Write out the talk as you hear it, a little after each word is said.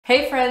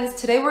Hey friends,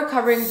 today we're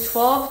covering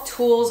 12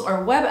 tools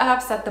or web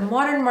apps that the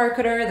modern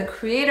marketer, the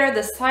creator,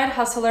 the side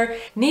hustler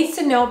needs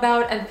to know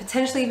about and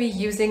potentially be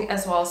using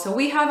as well. So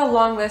we have a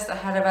long list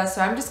ahead of us,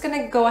 so I'm just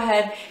gonna go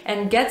ahead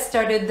and get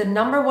started. The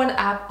number one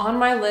app on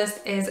my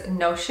list is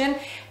Notion.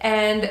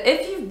 And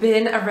if you've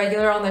been a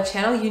regular on the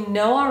channel, you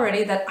know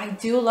already that I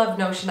do love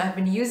Notion. I've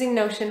been using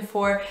Notion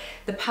for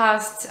the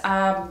past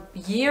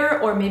year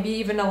or maybe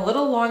even a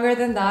little longer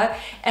than that.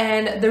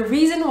 And the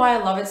reason why I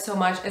love it so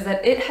much is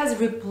that it has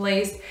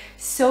replaced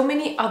so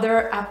many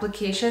other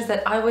applications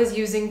that I was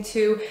using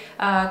to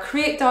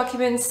create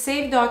documents,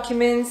 save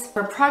documents,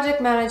 for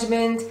project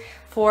management,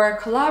 for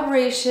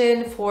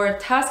collaboration, for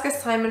task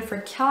assignment, for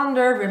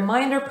calendar,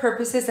 reminder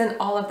purposes, and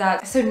all of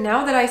that. So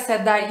now that I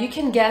said that, you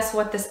can guess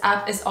what this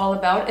app is all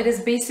about. It is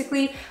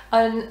basically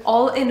an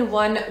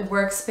all-in-one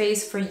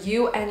workspace for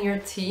you and your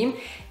team.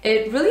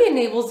 It really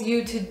enables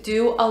you to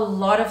do a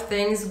lot of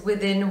things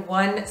within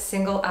one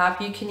single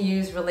app. You can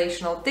use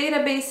relational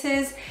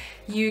databases,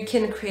 you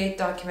can create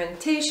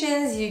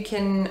documentations, you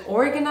can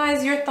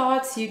organize your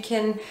thoughts, you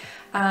can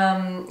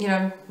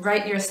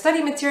write your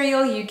study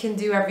material, you can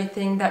do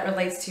everything that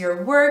relates to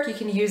your work, you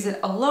can use it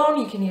alone,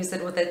 you can use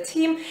it with a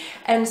team,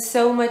 and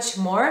so much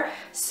more.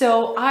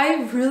 So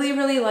I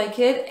really like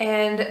it,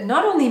 and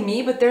not only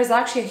me, but there's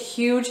actually a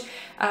huge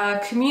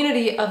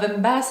community of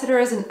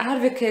ambassadors and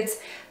advocates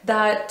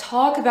that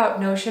talk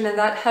about Notion and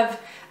that have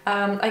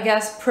I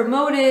guess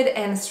promoted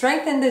and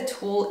strengthened the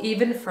tool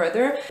even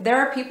further. There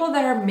are people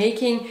that are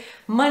making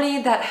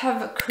money, that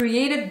have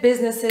created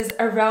businesses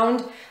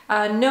around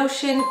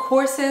Notion,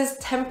 courses,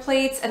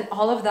 templates, and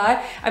all of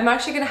that. I'm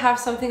actually gonna have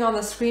something on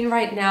the screen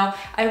right now.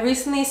 I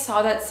recently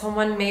saw that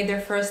someone made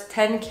their first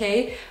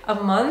 10K a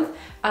month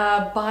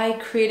by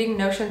creating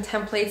Notion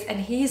templates, and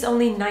he's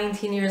only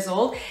 19 years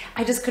old.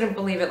 I just couldn't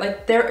believe it.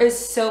 Like, there is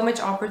so much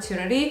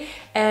opportunity.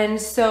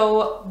 And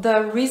so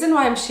the reason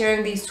why I'm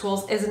sharing these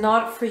tools is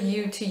not for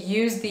you to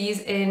use these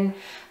in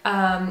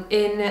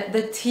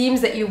the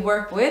teams that you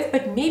work with,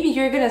 but maybe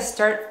you're gonna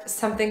start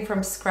something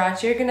from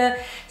scratch. You're gonna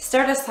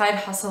start a side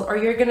hustle, or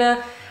you're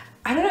gonna,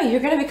 I don't know, you're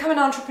gonna become an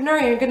entrepreneur,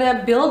 you're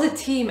gonna build a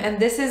team, and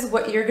this is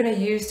what you're gonna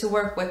use to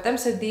work with them.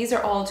 So these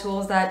are all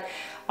tools that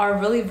are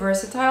really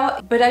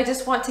versatile, but I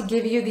just want to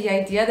give you the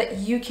idea that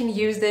you can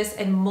use this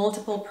in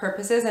multiple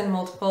purposes and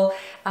multiple,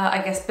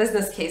 I guess,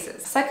 business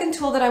cases. Second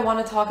tool that I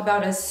want to talk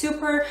about is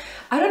Super.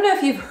 I don't know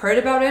if you've heard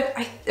about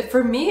it.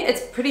 For me,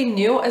 it's pretty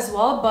new as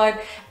well, but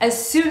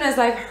as soon as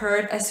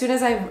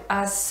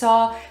I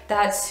saw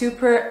that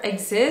Super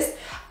exists,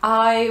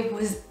 I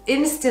was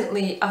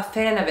instantly a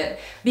fan of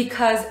it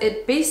because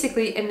it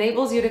basically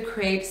enables you to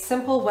create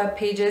simple web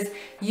pages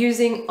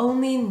using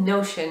only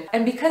Notion.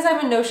 And because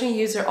I'm a Notion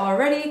user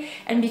already,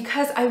 and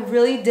because I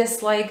really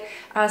dislike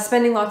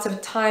spending lots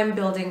of time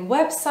building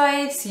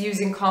websites,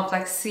 using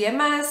complex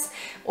CMS,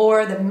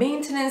 or the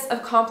maintenance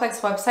of complex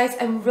websites,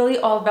 I'm really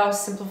all about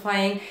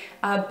simplifying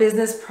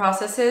business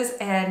processes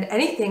and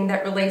anything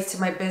that relates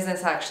to my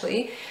business,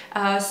 actually.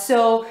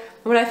 So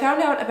when I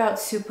found out about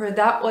Super,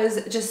 that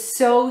was just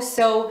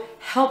so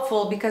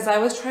helpful because I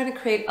was trying to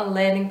create a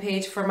landing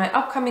page for my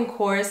upcoming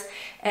course,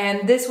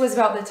 and this was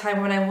about the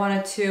time when I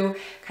wanted to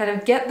kind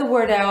of get the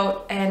word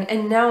out and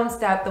announce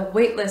that the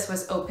waitlist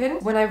was open.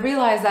 When I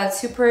realized that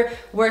Super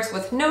works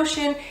with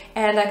Notion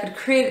and I could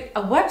create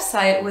a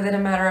website within a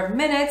matter of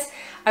minutes,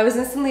 I was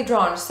instantly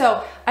drawn.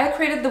 So I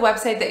created the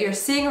website that you're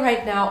seeing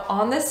right now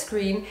on the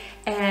screen,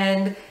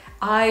 and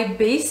I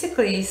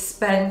basically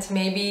spent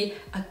maybe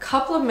a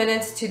couple of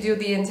minutes to do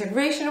the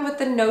integration with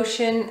the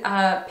Notion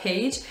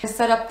page. I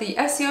set up the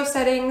SEO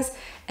settings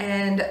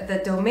and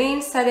the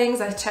domain settings.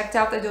 I checked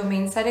out the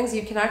domain settings.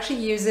 You can actually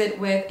use it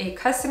with a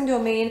custom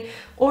domain,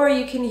 or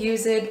you can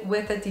use it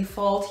with a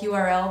default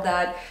URL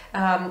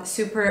that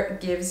Super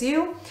gives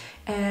you.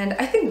 And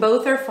I think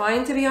both are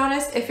fine, to be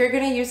honest. If you're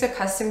gonna use a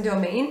custom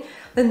domain,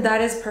 then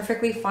that is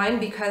perfectly fine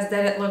because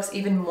then it looks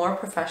even more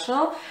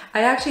professional.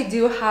 I actually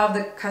do have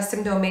the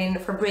custom domain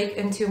for Break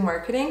Into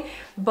Marketing,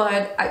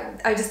 but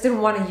I just didn't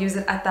want to use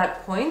it at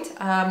that point.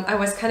 I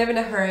was kind of in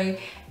a hurry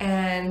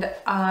and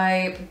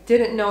I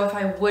didn't know if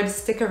I would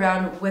stick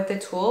around with the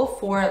tool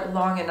for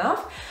long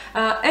enough.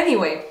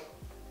 Anyway,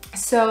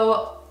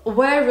 so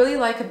what I really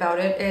like about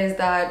it is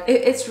that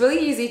it's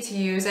really easy to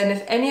use, and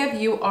if any of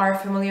you are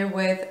familiar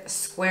with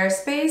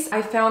Squarespace,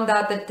 I found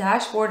that the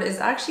dashboard is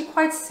actually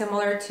quite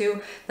similar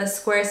to the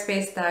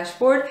Squarespace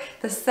dashboard.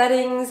 The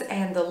settings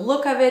and the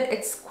look of it,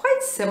 it's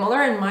quite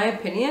similar in my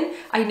opinion.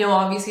 I know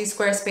obviously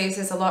Squarespace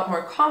is a lot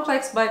more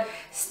complex, but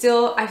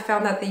still I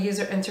found that the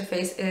user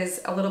interface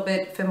is a little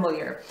bit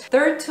familiar.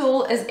 Third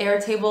tool is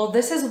Airtable.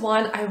 This is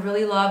one I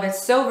really love.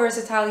 It's so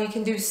versatile. You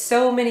can do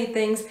so many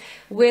things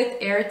with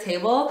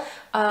Airtable.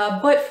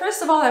 But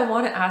first of all, I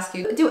want to ask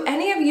you, do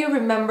any of you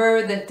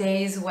remember the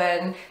days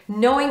when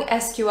knowing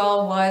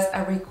SQL was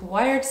a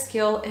required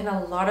skill in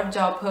a lot of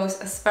job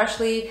posts,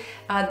 especially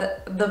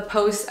the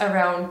posts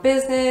around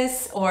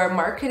business or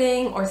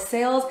marketing or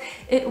sales?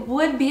 It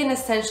would be an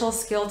essential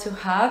skill to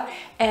have,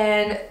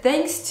 and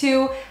thanks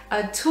to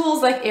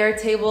tools like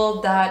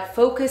Airtable that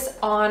focus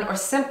on or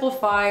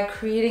simplify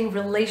creating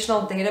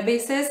relational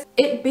databases,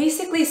 it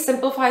basically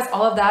simplifies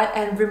all of that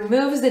and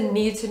removes the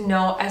need to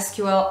know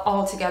SQL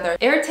altogether.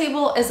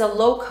 Airtable is a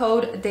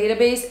low-code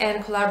database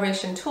and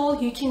collaboration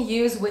tool you can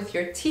use with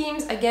your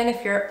teams. Again,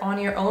 if you're on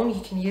your own,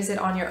 you can use it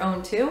on your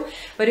own too.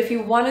 But if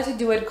you wanted to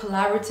do it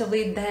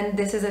collaboratively, then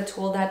this is a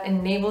tool that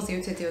enables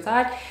you to do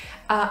that.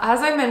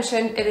 As I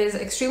mentioned, it is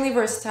extremely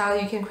versatile.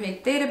 You can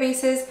create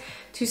databases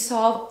to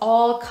solve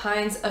all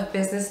kinds of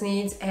business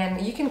needs,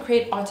 and you can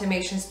create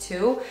automations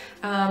too.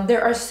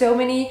 There are so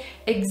many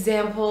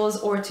examples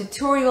or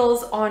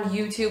tutorials on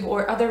YouTube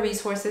or other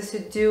resources to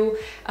do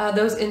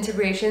those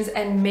integrations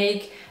and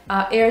make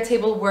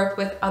Airtable work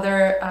with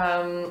other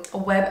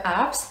web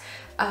apps.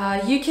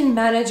 You can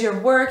manage your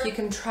work, you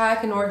can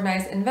track and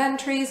organize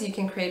inventories, you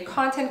can create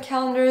content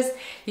calendars,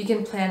 you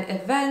can plan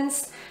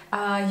events,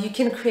 you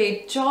can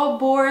create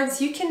job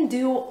boards, you can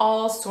do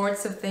all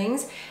sorts of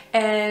things.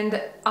 And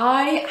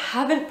I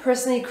haven't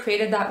personally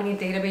created that many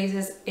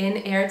databases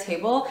in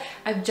Airtable.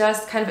 I've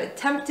just kind of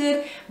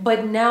attempted,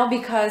 but now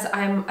because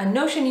I'm a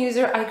Notion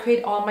user, I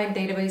create all my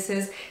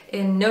databases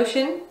in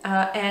Notion,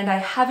 and I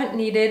haven't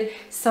needed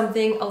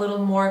something a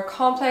little more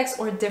complex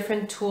or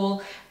different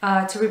tool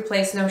to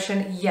replace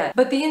Notion yet.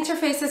 But the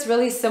interface is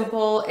really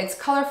simple, it's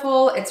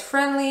colorful, it's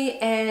friendly,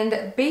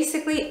 and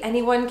basically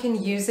anyone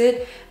can use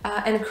it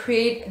and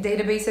create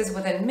databases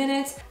within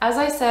minutes. As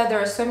I said, there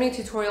are so many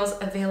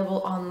tutorials available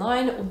online.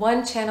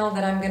 One channel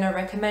that I'm going to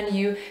recommend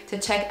you to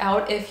check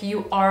out if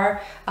you are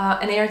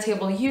an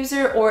Airtable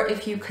user, or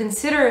if you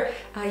consider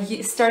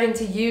starting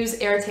to use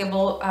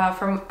Airtable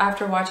from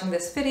after watching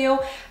this video,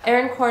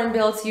 Aaron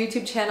Kornbild's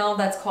YouTube channel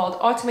that's called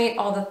Automate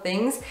All the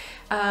Things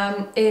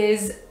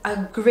is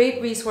a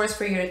great resource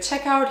for you to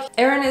check out.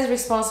 Aaron is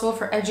responsible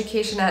for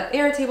education at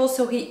Airtable,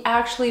 so he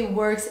actually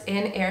works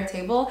in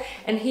Airtable,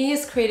 and he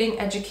is creating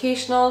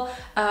educational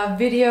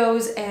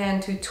videos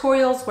and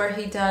tutorials where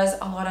he does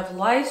a lot of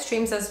live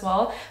streams as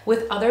well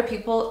with other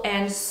people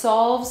and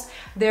solves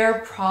their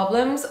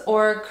problems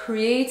or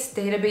creates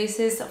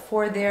databases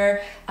for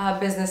their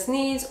business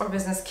needs or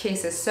business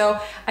cases. So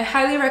I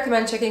highly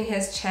recommend checking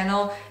his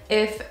channel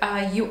if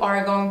you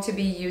are going to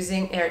be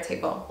using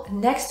Airtable.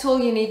 Next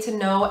tool you need to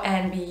know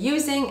and be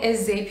using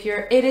is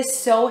Zapier. It is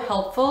so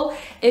helpful.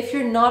 If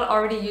you're not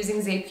already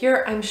using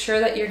Zapier, I'm sure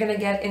that you're gonna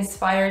get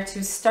inspired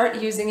to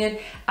start using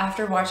it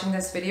after watching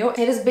this video.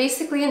 It is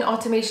basically an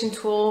automation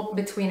tool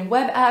between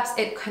web apps.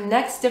 It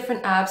connects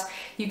different apps.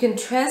 You can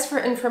transfer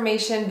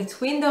information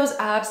between those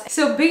apps.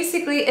 So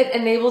basically it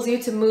enables you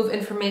to move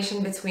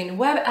information between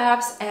web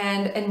apps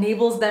and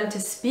enables them to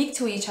speak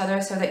to each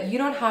other so that you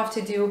don't have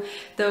to do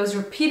those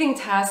repeating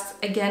tasks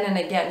again and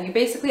again. You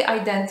basically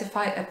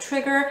identify a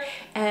trigger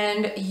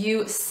and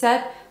you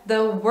set the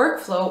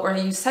workflow, or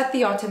you set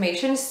the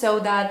automation so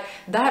that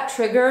that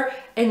trigger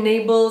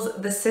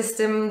enables the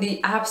system, the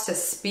apps to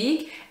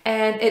speak,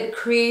 and it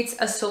creates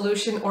a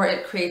solution, or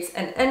it creates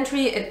an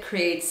entry, it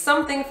creates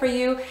something for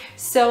you.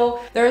 So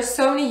there are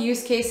so many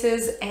use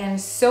cases and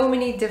so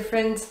many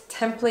different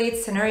templates,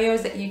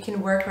 scenarios that you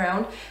can work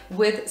around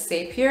with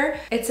Zapier.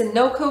 It's a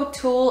no-code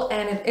tool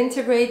and it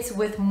integrates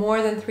with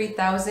more than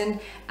 3,000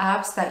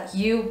 apps that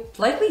you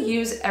likely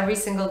use every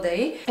single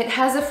day. It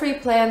has a free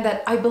plan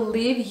that I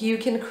believe you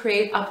can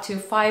create up to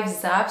 5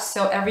 zaps.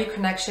 So every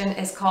connection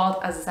is called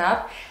a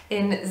zap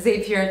in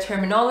Zapier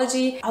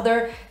terminology.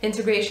 Other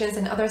integrations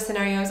and other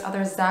scenarios,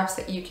 other zaps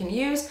that you can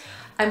use.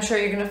 I'm sure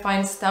you're going to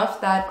find stuff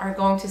that are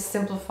going to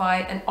simplify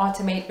and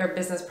automate your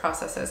business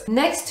processes.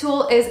 Next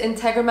tool is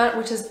Integromat,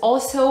 which is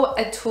also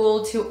a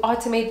tool to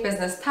automate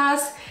business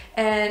tasks.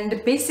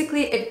 And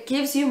basically it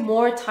gives you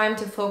more time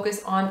to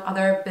focus on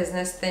other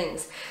business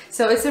things.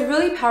 So it's a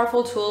really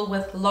powerful tool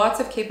with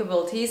lots of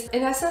capabilities.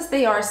 In essence,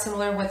 they are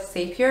similar with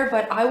Zapier,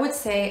 but I would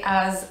say,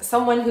 as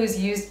someone who's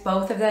used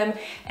both of them,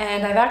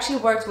 and I've actually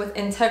worked with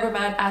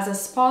Integromat as a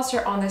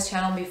sponsor on this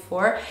channel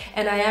before,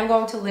 and I am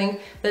going to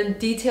link the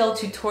detailed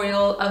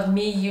tutorial of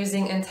me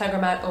using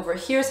Integromat over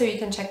here, so you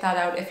can check that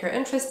out if you're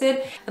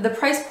interested. The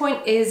price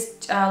point is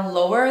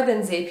lower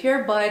than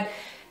Zapier, but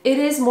it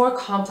is more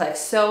complex.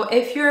 So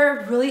if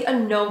you're really a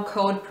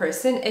no-code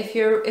person, if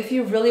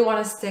you really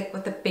want to stick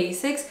with the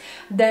basics,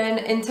 then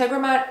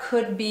Integromat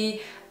could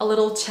be a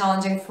little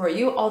challenging for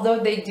you,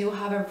 although they do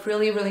have a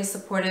really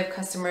supportive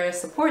customer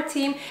support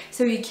team,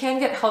 so you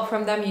can get help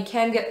from them, you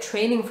can get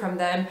training from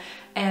them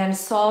and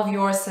solve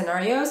your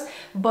scenarios,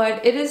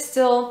 but it is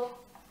still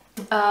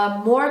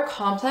more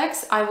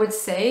complex, I would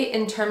say,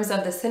 in terms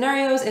of the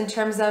scenarios, in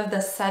terms of the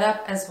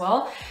setup as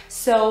well.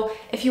 So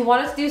if you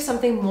wanted to do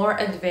something more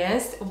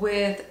advanced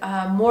with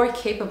more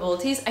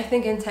capabilities, I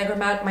think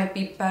Integromat might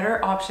be a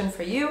better option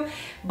for you.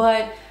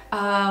 But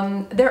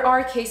there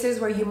are cases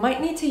where you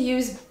might need to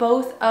use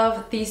both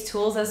of these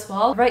tools as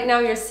well. Right now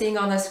you're seeing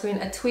on the screen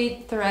a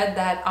tweet thread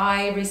that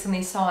I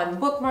recently saw on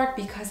Bookmark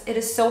because it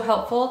is so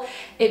helpful.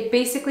 It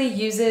basically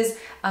uses,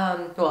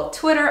 well,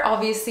 Twitter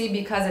obviously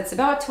because it's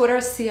about Twitter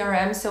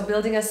CRM, so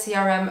building a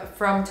CRM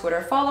from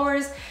Twitter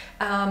followers.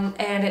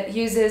 And it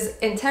uses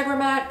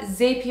Integromat,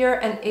 Zapier,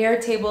 and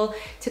Airtable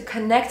to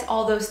connect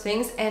all those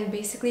things and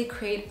basically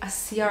create a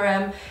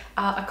CRM,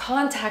 a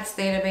contacts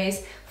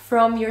database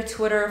from your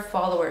Twitter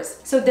followers.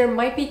 So there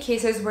might be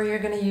cases where you're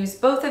going to use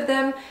both of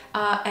them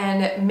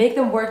and make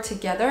them work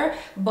together,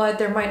 but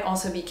there might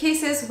also be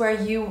cases where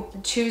you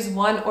choose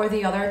one or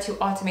the other to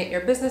automate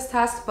your business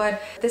tasks.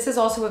 But this is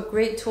also a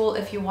great tool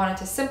if you wanted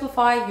to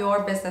simplify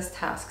your business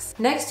tasks.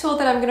 Next tool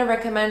that I'm going to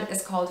recommend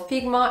is called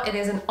Figma. It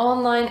is an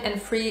online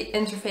and free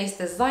interface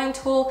design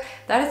tool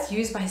that is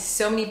used by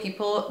so many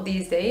people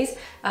these days.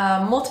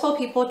 Multiple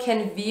people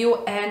can view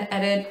and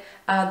edit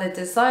the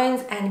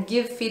designs and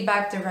give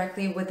feedback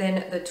directly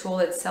within the tool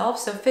itself.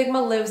 So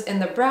Figma lives in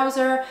the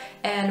browser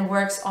and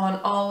works on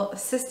all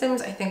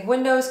systems, I think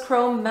Windows,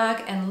 Chrome,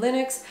 Mac, and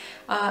Linux.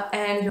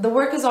 And the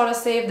work is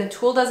auto-saved. The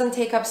tool doesn't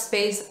take up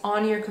space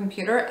on your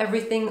computer.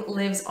 Everything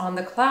lives on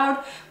the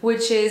cloud,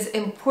 which is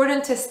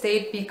important to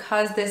state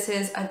because this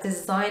is a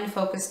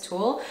design-focused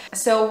tool.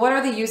 So what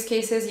are the use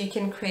cases? You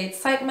can create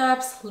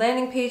sitemaps,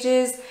 landing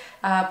pages,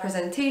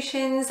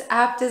 presentations,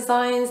 app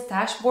designs,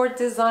 dashboard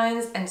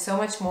designs, and so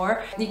much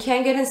more. You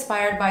can get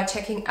inspired by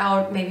checking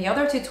out maybe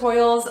other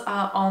tutorials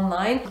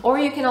online, or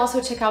you can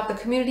also check out the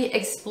Community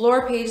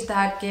Explore page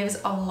that gives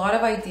a lot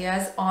of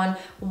ideas on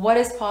what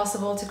is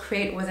possible to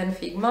create within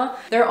Figma.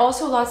 There are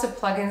also lots of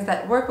plugins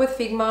that work with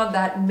Figma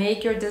that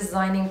make your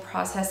designing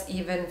process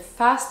even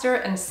faster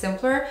and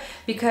simpler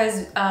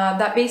because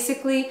that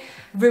basically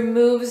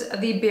removes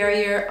the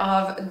barrier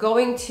of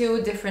going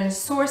to different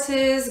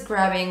sources,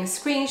 grabbing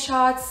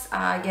screenshots,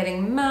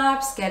 getting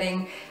maps,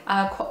 getting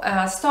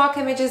stock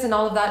images and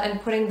all of that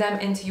and putting them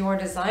into your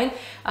design.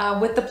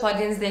 With the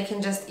plugins, they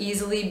can just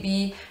easily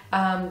be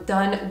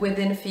done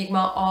within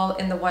Figma all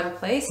in the one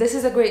place. This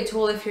is a great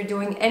tool if you're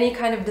doing any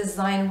kind of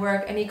design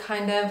work, any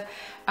kind of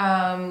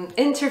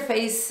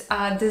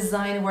interface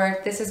design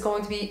work. This is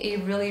going to be a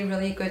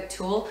really good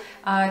tool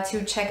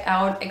to check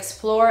out,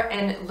 explore,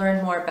 and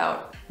learn more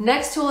about.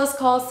 Next tool is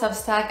called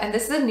Substack, and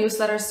this is a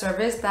newsletter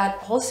service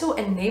that also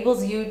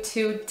enables you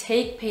to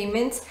take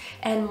payments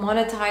and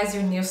monetize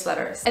your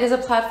newsletters. It is a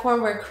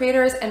platform where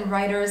creators and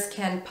writers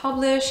can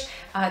publish,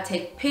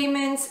 take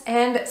payments,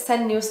 and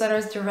send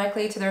newsletters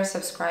directly to their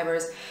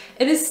subscribers.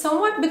 It is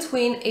somewhat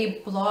between a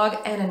blog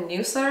and a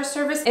newsletter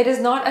service. It is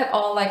not at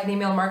all like an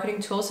email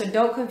marketing tool, so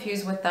don't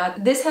confuse with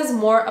that. This has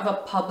more of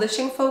a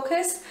publishing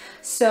focus.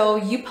 So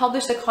you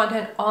publish the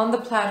content on the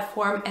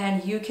platform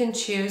and you can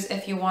choose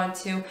if you want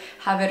to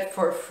have it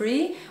for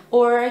free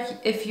or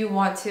if you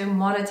want to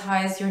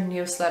monetize your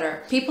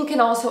newsletter. People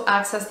can also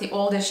access the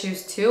old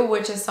issues too,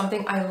 which is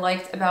something I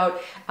liked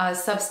about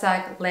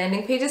Substack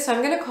landing pages. So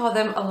I'm going to call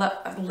them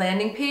a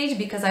landing page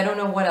because I don't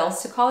know what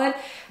else to call it.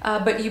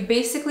 But you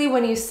basically,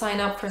 when you sign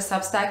up for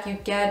Substack, you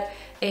get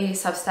a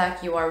Substack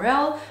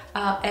URL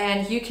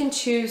and you can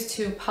choose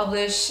to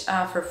publish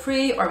for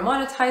free or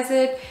monetize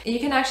it. You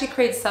can actually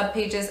create sub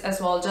pages as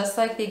well, just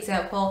like the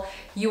example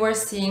you are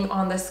seeing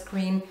on the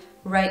screen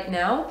right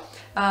now.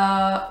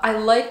 I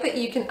like that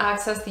you can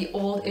access the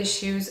old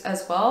issues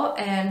as well,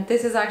 and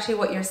this is actually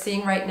what you're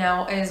seeing right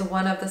now is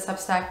one of the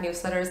Substack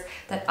newsletters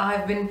that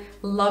I've been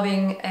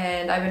loving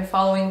and I've been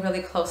following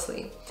really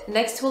closely.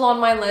 Next tool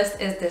on my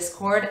list is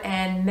Discord,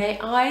 and may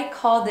I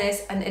call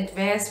this an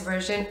advanced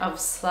version of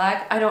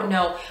Slack? I don't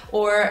know.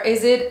 Or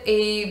is it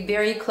a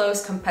very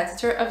close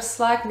competitor of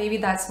Slack? Maybe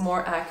that's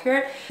more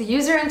accurate. The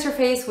user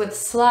interface with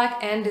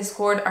Slack and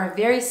Discord are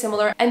very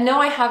similar, and no,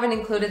 I haven't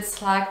included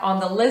Slack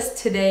on the list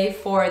today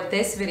for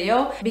this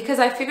video because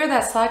I figure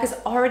that Slack is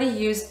already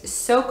used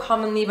so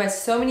commonly by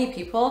so many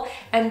people,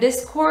 and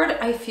Discord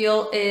I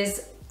feel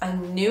is a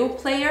new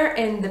player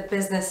in the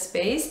business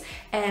space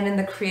and in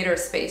the creator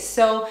space.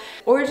 So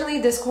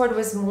originally Discord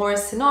was more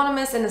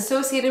synonymous and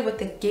associated with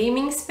the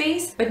gaming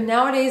space, but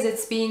nowadays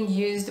it's being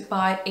used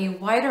by a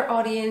wider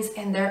audience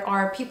and there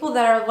are people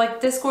that are like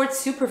Discord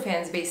super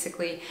fans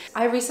basically.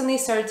 I recently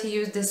started to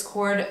use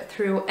Discord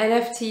through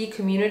NFT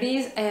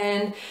communities,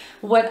 and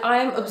what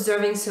I'm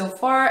observing so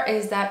far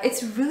is that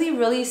it's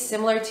really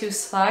similar to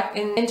Slack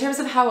in terms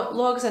of how it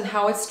looks and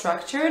how it's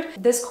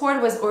structured.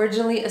 Discord was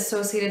originally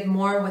associated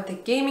more with the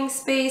gaming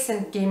space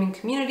and gaming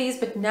communities,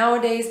 but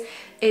nowadays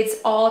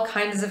it's all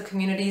kinds of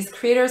communities.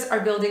 Creators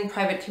are building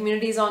private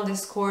communities on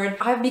Discord.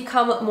 I've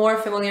become more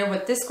familiar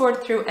with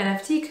Discord through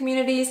NFT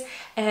communities,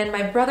 and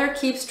my brother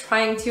keeps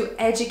trying to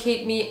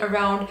educate me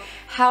around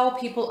how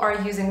people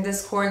are using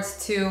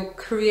Discords to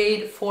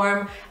create,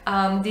 form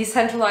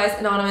decentralized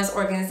anonymous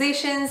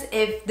organizations.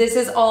 If this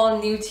is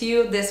all new to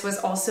you, this was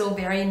also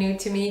very new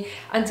to me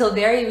until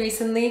very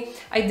recently.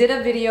 I did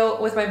a video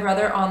with my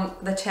brother on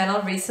the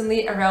channel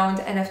recently around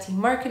NFT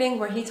marketing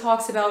where he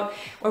talks about,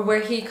 or where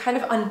he kind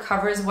of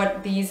uncovers covers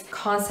what these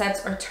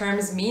concepts or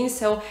terms mean.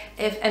 So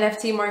if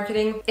NFT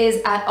marketing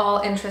is at all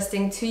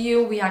interesting to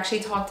you, we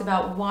actually talked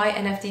about why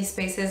NFT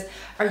spaces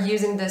are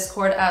using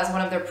Discord as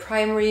one of their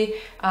primary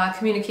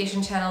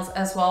communication channels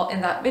as well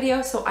in that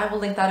video. So I will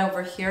link that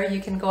over here.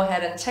 You can go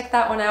ahead and check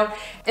that one out.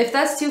 If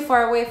that's too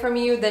far away from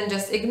you, then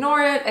just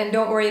ignore it and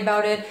don't worry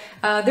about it.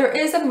 There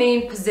is a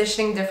main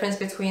positioning difference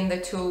between the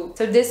two.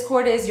 So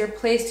Discord is your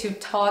place to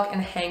talk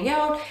and hang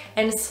out,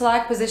 and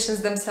Slack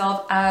positions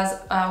themselves as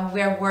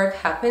where work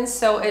happens.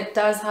 So it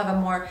does have a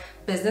more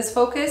business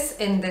focus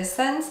in this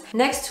sense.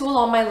 Next tool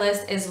on my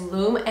list is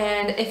Loom,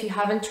 and if you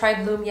haven't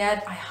tried Loom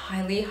yet, I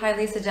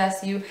highly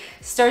suggest you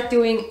start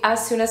doing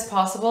as soon as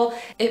possible.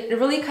 It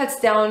really cuts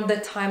down the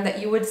time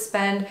that you would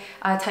spend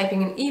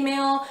typing an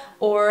email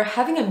or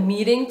having a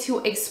meeting to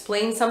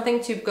explain something,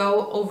 to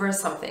go over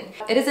something.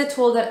 It is a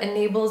tool that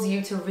enables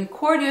you to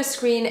record your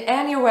screen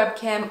and your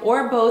webcam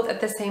or both at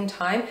the same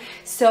time.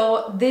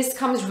 So this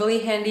comes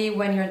really handy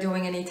when you're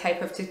doing any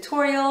type of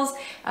tutorials,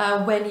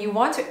 when you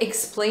want to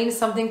explain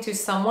something to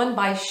someone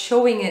by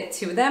showing it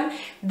to them.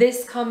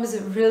 This comes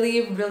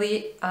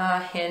really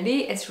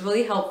handy. It's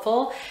really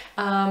helpful.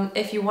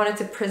 If you wanted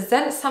to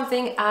present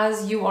something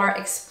as you are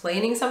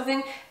explaining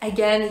something,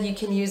 again, you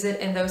can use it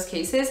in those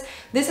cases.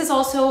 This is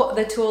also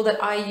the tool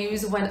that I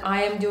use when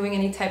I am doing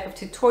any type of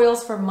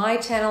tutorials for my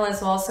channel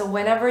as well. So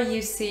whenever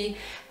you see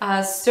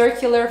a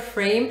circular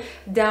frame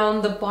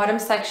down the bottom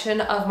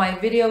section of my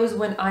videos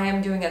when I am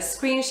doing a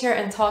screen share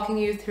and talking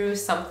you through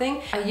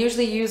something, I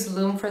usually use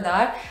Loom for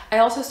that. I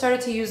also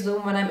started to use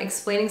Loom when I'm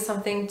explaining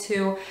something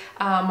to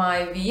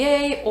my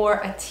VA or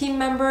a team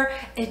member.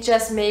 It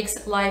just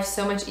makes life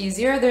so much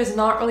easier. There's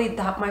not really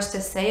that much to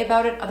say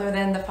about it other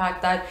than the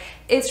fact that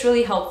it's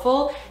really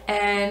helpful,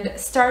 and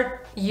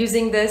start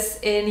using this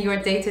in your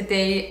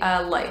day-to-day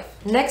life.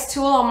 Next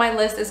tool on my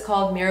list is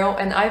called Miro,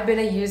 and I've been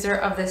a user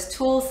of this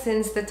tool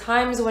since the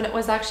times when it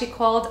was actually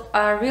called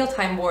a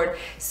real-time board.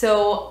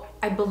 So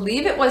I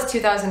believe it was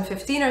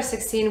 2015 or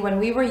 16 when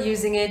we were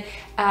using it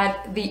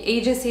at the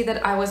agency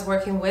that I was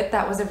working with.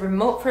 That was a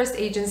remote first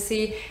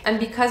agency, and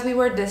because we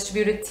were a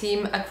distributed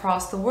team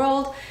across the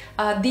world,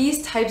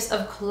 these types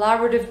of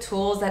collaborative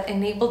tools that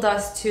enabled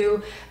us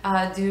to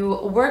do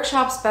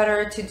workshops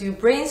better, to do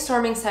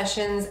brainstorming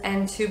sessions,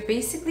 and to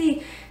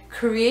basically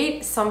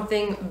create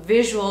something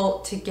visual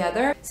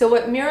together. So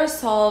what Miro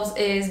solves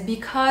is,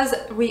 because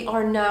we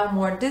are now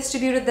more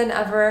distributed than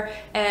ever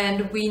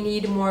and we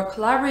need more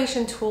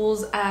collaboration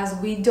tools as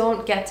we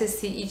don't get to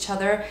see each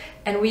other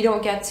and we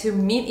don't get to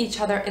meet each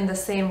other in the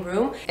same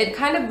room, it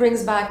kind of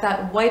brings back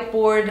that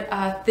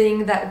whiteboard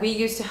thing that we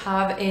used to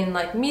have in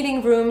like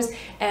meeting rooms,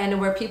 and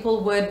where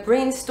people would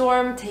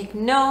brainstorm, take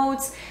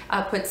notes,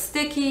 put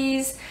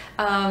stickies,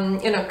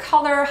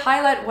 color,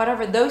 highlight,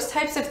 whatever, those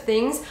types of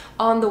things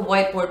on the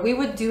whiteboard. We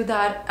would do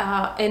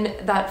that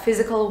in that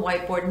physical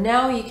whiteboard.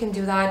 Now you can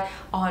do that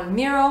on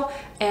Miro,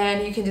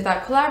 and you can do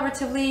that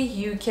collaboratively.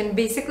 You can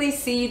basically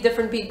see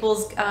different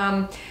people's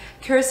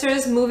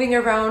cursors moving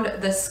around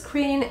the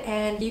screen,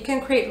 and you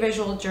can create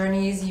visual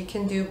journeys. You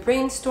can do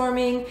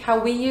brainstorming. How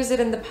we used it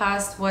in the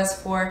past was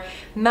for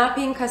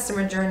mapping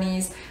customer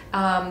journeys,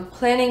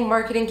 planning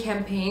marketing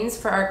campaigns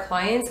for our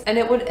clients, and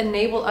it would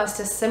enable us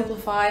to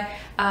simplify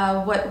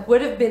what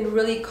would have been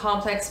really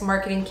complex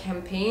marketing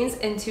campaigns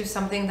into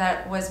something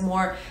that was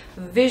more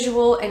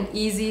visual and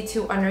easy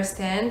to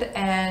understand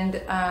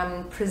and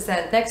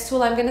present. Next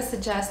tool I'm going to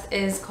suggest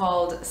is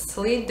called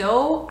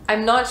Slido.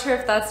 I'm not sure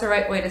if that's the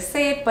right way to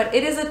say it, but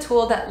it is a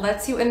tool that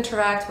lets you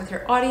interact with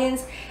your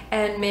audience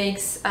and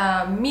makes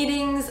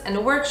meetings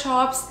and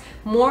workshops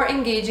more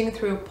engaging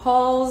through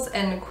polls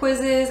and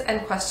quizzes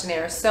and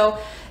questionnaires. So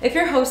if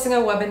you're hosting a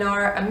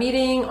webinar, a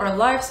meeting, or a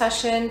live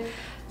session,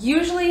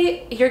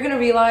 usually you're going to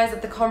realize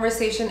that the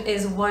conversation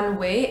is one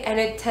way, and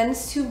it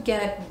tends to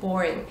get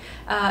boring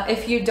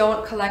if you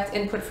don't collect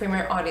input from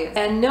your audience.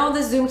 And no,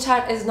 the Zoom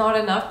chat is not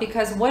enough,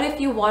 because what if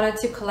you wanted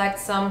to collect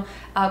some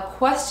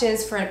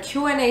questions for a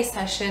Q&A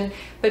session,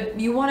 but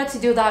you wanted to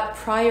do that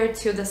prior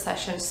to the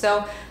session?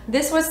 So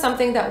this was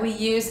something that we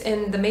use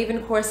in the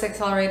Maven Course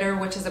Accelerator,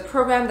 which is a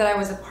program that I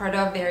was a part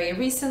of very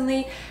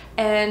recently.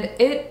 And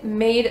it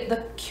made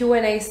the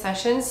Q&A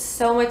sessions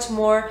so much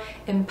more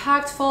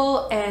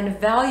impactful and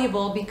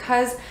valuable,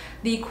 because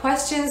the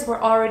questions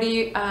were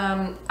already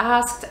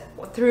asked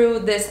through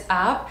this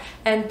app,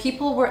 and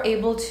people were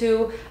able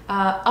to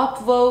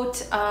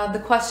upvote the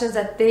questions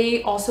that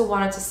they also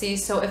wanted to see.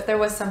 So if there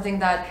was something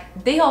that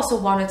they also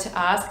wanted to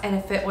ask, and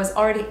if it was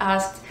already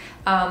asked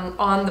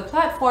on the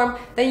platform,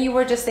 then you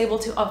were just able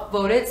to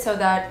upvote it so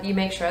that you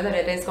make sure that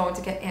it is going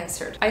to get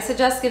answered. I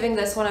suggest giving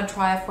this one a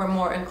try for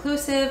more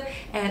inclusive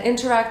and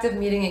interactive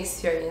meeting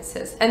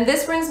experiences. And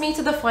this brings me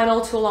to the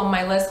final tool on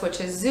my list, which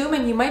is Zoom.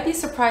 And you might be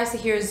surprised to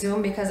hear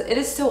Zoom, because it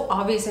is so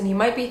obvious, and you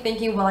might be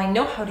thinking, well, I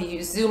know how to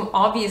use Zoom,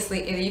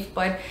 obviously, Elif.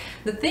 But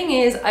the thing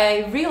is,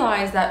 I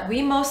realized that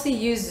we mostly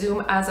use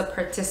Zoom as a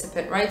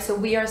participant, right? So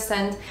we are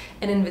sent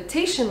an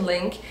invitation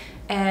link,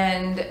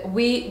 and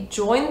we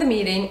join the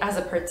meeting as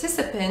a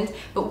participant,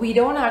 but we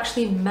don't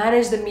actually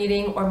manage the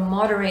meeting or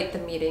moderate the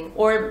meeting,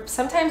 or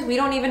sometimes we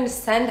don't even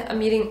send a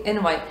meeting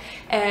invite.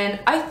 And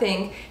I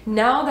think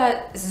now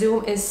that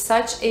Zoom is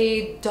such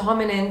a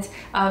dominant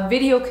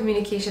video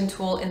communication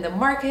tool in the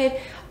market,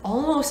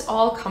 almost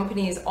all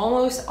companies,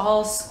 almost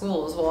all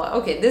schools, well,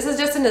 okay, this is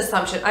just an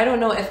assumption. I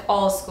don't know if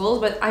all schools,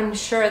 but I'm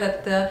sure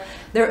that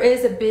there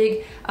is a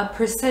big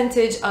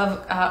percentage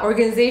of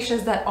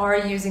organizations that are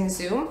using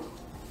Zoom.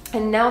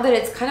 And now that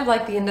it's kind of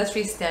like the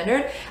industry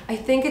standard, I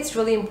think it's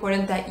really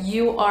important that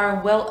you are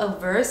well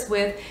averse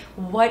with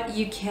what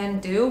you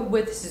can do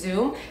with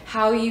Zoom,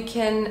 how you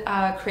can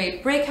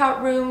create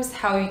breakout rooms,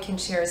 how you can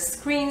share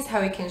screens,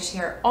 how you can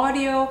share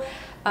audio,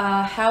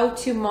 how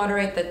to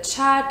moderate the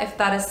chat, if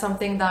that is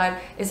something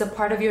that is a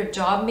part of your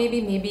job.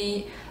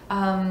 Maybe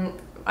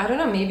I don't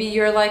know, maybe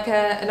you're like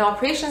an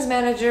operations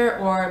manager,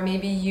 or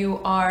maybe you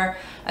are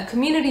a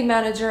community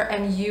manager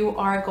and you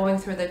are going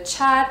through the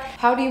chat.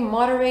 How do you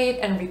moderate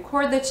and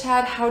record the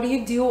chat? How do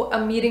you do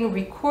a meeting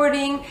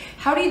recording?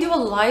 How do you do a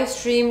live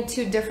stream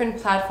to different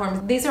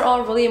platforms? These are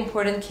all really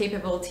important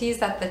capabilities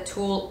that the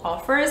tool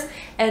offers.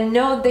 And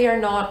no, they are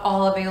not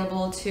all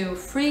available to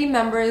free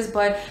members,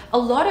 but a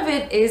lot of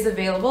it is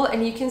available,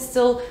 and you can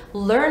still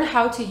learn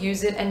how to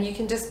use it, and you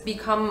can just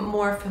become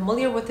more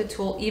familiar with the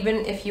tool even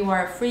if you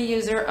are a free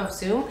user of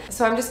Zoom.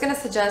 So I'm just going to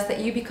suggest that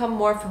you become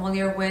more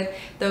familiar with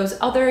those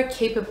other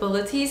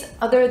capabilities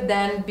other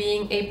than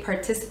being a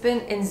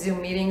participant in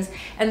Zoom meetings.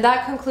 And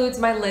that concludes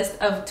my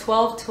list of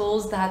 12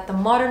 tools that the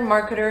modern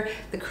marketer,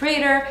 the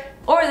creator,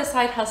 or the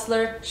side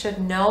hustler should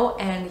know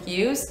and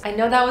use. I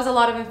know that was a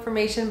lot of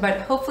information, but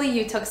hopefully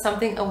you took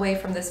something away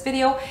from this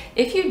video.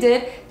 If you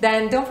did,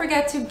 then don't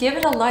forget to give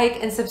it a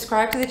like and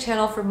subscribe to the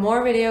channel for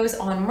more videos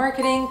on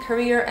marketing,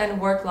 career, and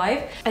work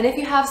life. And if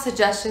you have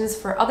suggestions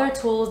for other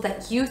tools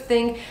that you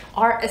think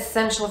are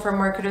essential for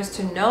marketers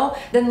to know,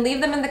 then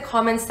leave them in the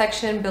comments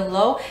section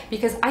below,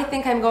 because I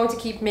think I'm going to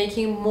keep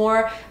making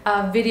more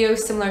videos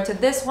similar to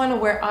this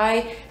one, where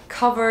I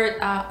covered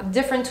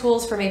different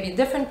tools for maybe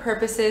different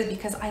purposes,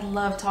 because I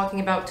love talking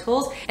about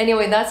tools.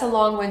 Anyway, that's a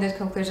long-winded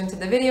conclusion to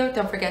the video.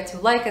 Don't forget to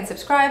like and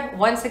subscribe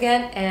once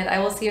again, and I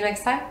will see you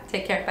next time.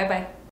 Take care. Bye bye.